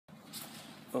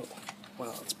Oh,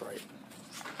 wow, it's bright.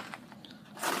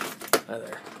 Hi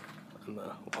there. I'm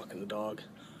walking the dog.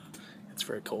 It's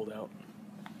very cold out.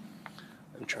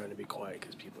 I'm trying to be quiet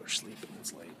because people are sleeping.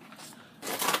 It's late.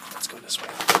 Let's go this way.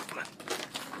 Come on.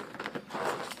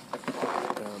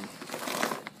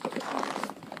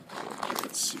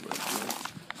 Let's see what I'm doing.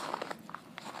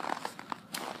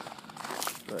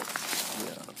 But,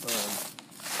 yeah,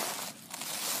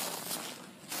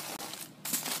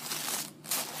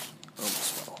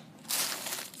 almost fell.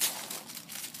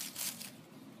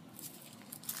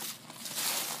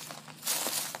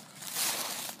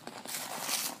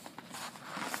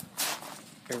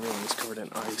 Everything is covered in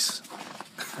ice.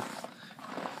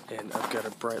 And I've got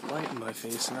a bright light in my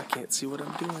face and I can't see what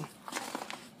I'm doing.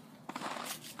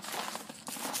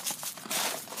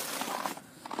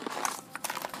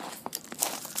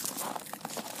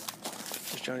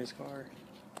 There's Johnny's car.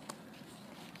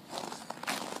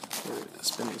 We're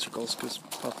spinning circles because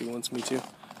Puppy wants me to,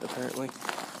 apparently.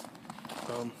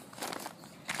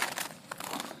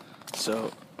 So,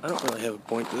 I don't really have a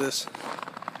point to this.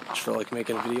 I just felt like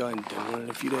making a video. I hadn't done one in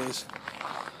a few days.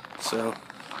 So,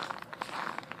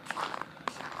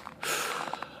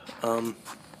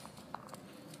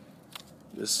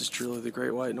 this is truly the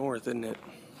Great White North, isn't it?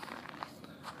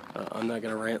 I'm not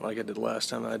going to rant like I did last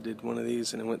time I did one of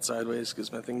these and it went sideways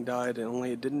because my thing died, and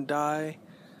only it didn't die.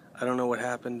 I don't know what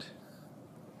happened.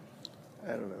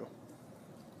 I don't know.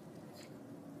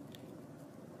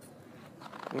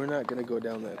 We're not going to go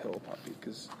down that hill, Poppy,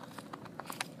 because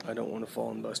I don't want to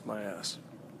fall and bust my ass.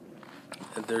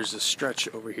 And there's a stretch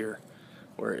over here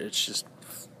where it's just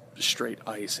straight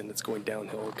ice and it's going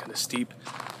downhill, kind of steep.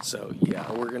 So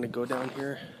yeah, we're going to go down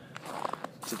here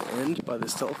to the end by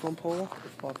this telephone pole,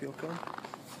 if Poppy will come.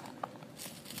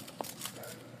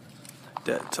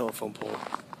 That telephone pole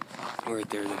right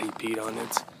there that he peed on,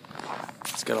 it's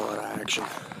got a lot of action.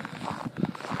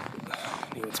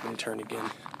 He wants me to turn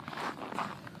again.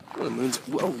 Oh, the moon's,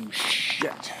 whoa,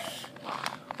 shit.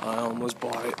 I almost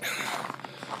bought it.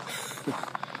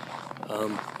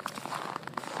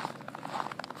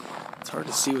 It's hard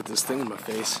to see with this thing in my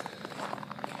face.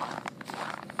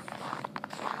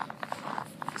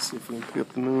 Let's see if we can pick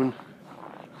up the moon.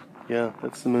 Yeah,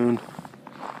 that's the moon.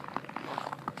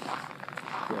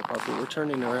 Yeah, Poppy, we're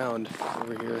turning around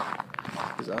over here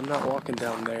because I'm not walking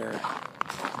down there.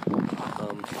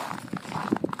 I'll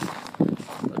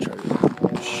try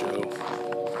to show.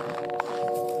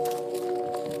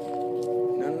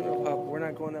 No, Pop, we're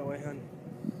not going that way, hon.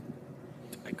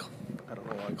 I don't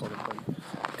know why I called him hon.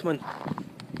 Come on.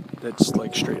 That's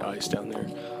like straight ice down there.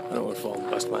 I don't want to fall and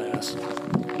bust my ass.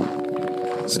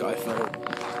 Sky fell.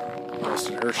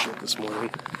 Busted her shit this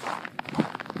morning.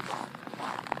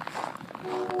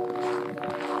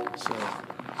 So,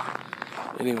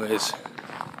 anyways,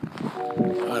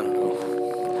 I don't know.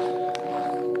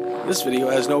 This video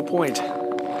has no point,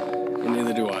 and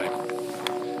neither do I.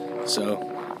 So,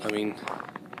 I mean,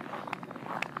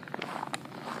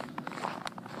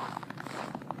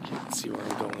 can't see where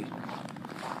I'm going.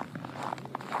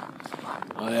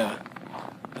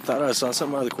 I thought I saw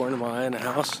something out of the corner of my eye in the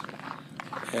house,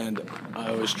 and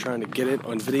I was trying to get it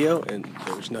on video, and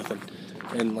there was nothing.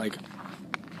 And like,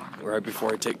 right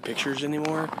before I take pictures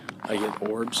anymore, I get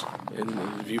orbs in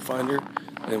the viewfinder,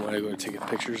 and then when I go to take the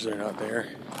pictures, they're not there.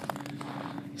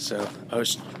 So I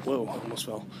was, whoa, almost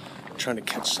fell, trying to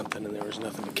catch something, and there was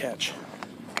nothing to catch.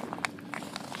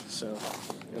 So,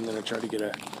 and then I tried to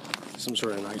get some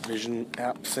sort of night vision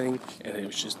app thing, and it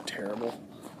was just terrible.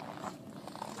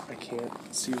 I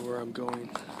can't see where I'm going.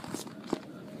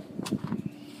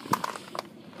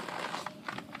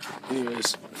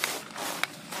 Anyways,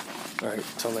 alright,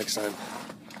 till next time.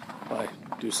 Bye.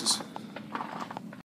 Deuces.